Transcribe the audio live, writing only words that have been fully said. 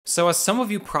So as some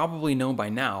of you probably know by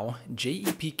now,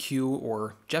 JEPQ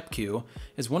or JEPQ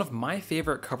is one of my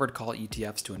favorite covered call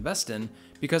ETFs to invest in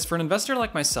because for an investor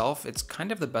like myself, it's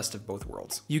kind of the best of both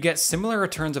worlds. You get similar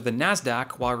returns of the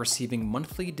NASDAQ while receiving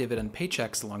monthly dividend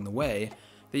paychecks along the way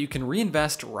that you can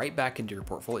reinvest right back into your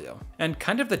portfolio. And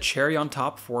kind of the cherry on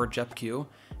top for JEPQ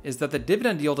is that the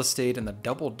dividend yield has stayed in the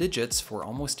double digits for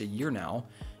almost a year now.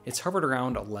 It's hovered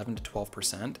around 11 to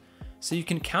 12%. So you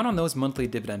can count on those monthly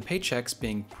dividend paychecks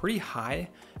being pretty high,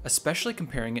 especially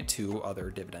comparing it to other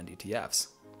dividend ETFs.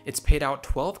 It's paid out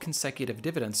 12 consecutive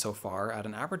dividends so far at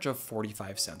an average of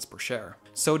 45 cents per share.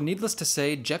 So needless to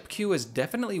say, JEPQ is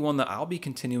definitely one that I'll be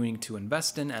continuing to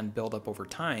invest in and build up over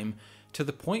time to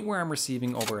the point where I'm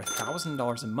receiving over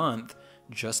 $1,000 a month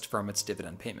just from its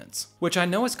dividend payments. Which I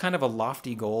know is kind of a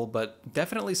lofty goal, but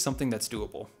definitely something that's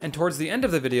doable. And towards the end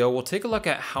of the video, we'll take a look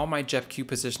at how my JEPQ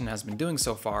position has been doing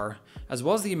so far, as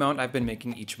well as the amount I've been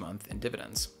making each month in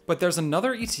dividends. But there's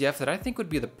another ETF that I think would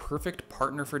be the perfect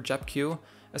partner for JEPQ,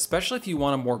 especially if you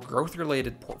want a more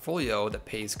growth-related portfolio that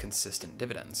pays consistent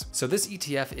dividends. So this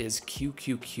ETF is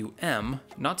QQQM,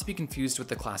 not to be confused with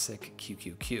the classic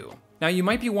QQQ. Now you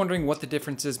might be wondering what the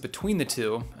difference is between the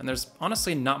two, and there's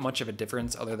honestly not much of a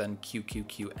difference other than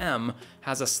QQQM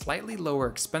has a slightly lower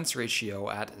expense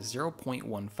ratio at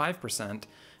 0.15%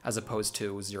 as opposed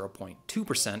to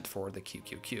 0.2% for the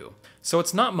QQQ. So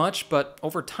it's not much, but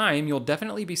over time you'll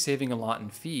definitely be saving a lot in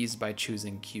fees by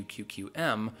choosing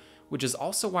QQQM, which is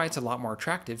also why it's a lot more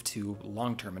attractive to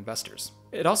long-term investors.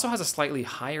 It also has a slightly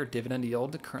higher dividend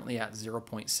yield, currently at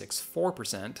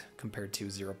 0.64% compared to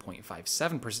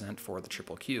 0.57% for the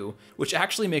QQQ, which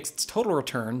actually makes its total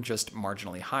return just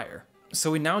marginally higher.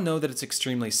 So we now know that it's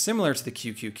extremely similar to the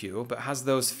QQQ, but has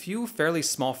those few fairly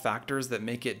small factors that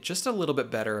make it just a little bit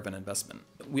better of an investment.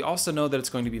 We also know that it's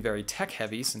going to be very tech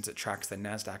heavy since it tracks the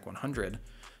NASDAQ 100.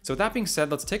 So with that being said,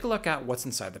 let's take a look at what's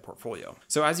inside the portfolio.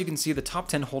 So as you can see, the top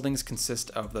 10 holdings consist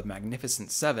of the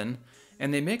Magnificent Seven,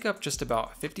 and they make up just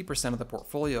about 50% of the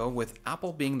portfolio, with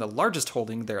Apple being the largest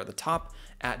holding there at the top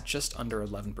at just under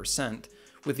 11%,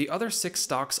 with the other 6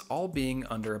 stocks all being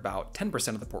under about 10%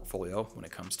 of the portfolio when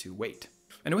it comes to weight.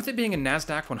 And with it being a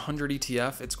NASDAQ 100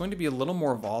 ETF, it's going to be a little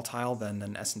more volatile than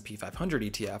an S&P 500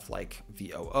 ETF like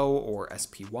VOO or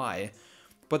SPY,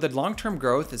 but the long-term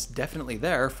growth is definitely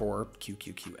there for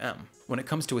QQQM. When it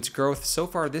comes to its growth, so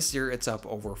far this year it's up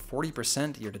over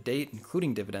 40% year to date,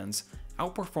 including dividends,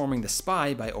 outperforming the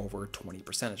SPY by over 20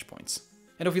 percentage points.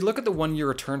 And if we look at the 1-year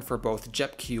return for both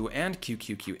JEPQ and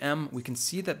QQQM, we can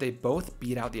see that they both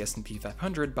beat out the S&P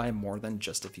 500 by more than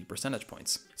just a few percentage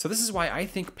points. So this is why I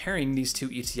think pairing these two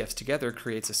ETFs together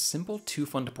creates a simple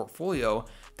two-fund portfolio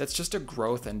that's just a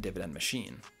growth and dividend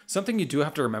machine. Something you do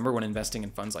have to remember when investing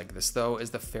in funds like this, though,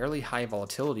 is the fairly high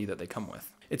volatility that they come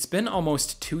with. It's been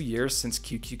almost 2 years since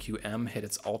QQQM hit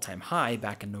its all-time high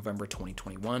back in November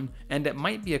 2021, and it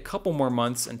might be a couple more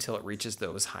months until it reaches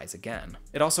those highs again.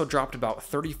 It also dropped about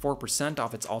 34%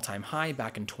 off its all-time high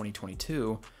back in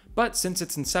 2022, but since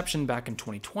its inception back in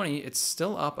 2020, it's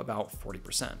still up about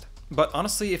 40%. But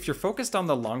honestly, if you're focused on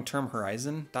the long-term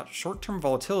horizon, that short-term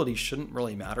volatility shouldn't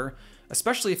really matter,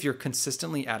 especially if you're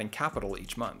consistently adding capital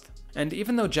each month. And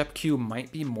even though JEPQ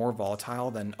might be more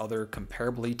volatile than other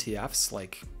comparable ETFs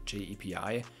like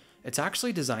JEPI, it's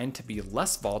actually designed to be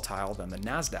less volatile than the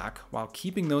NASDAQ while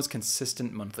keeping those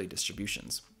consistent monthly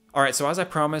distributions. Alright, so as I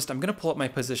promised, I'm going to pull up my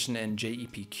position in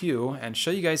JEPQ and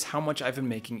show you guys how much I've been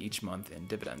making each month in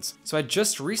dividends. So I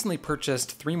just recently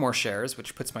purchased 3 more shares,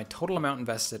 which puts my total amount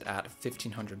invested at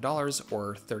 $1,500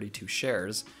 or 32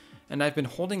 shares. And I've been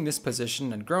holding this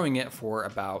position and growing it for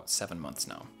about 7 months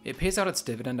now. It pays out its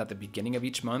dividend at the beginning of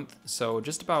each month, so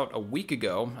just about a week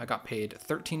ago, I got paid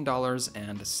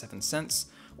 $13.07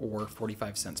 or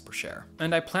 45 cents per share.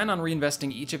 And I plan on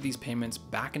reinvesting each of these payments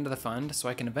back into the fund so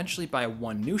I can eventually buy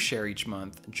 1 new share each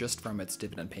month just from its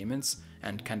dividend payments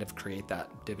and kind of create that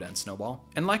dividend snowball.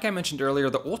 And like I mentioned earlier,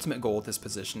 the ultimate goal with this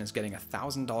position is getting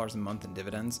 $1,000 a month in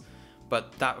dividends,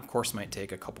 but that of course might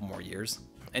take a couple more years.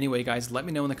 Anyway, guys, let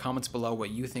me know in the comments below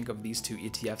what you think of these 2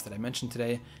 ETFs that I mentioned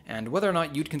today, and whether or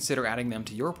not you'd consider adding them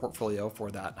to your portfolio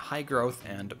for that high growth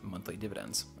and monthly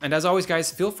dividends. And as always, guys,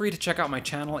 feel free to check out my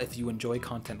channel if you enjoy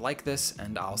content like this,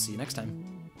 and I'll see you next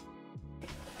time.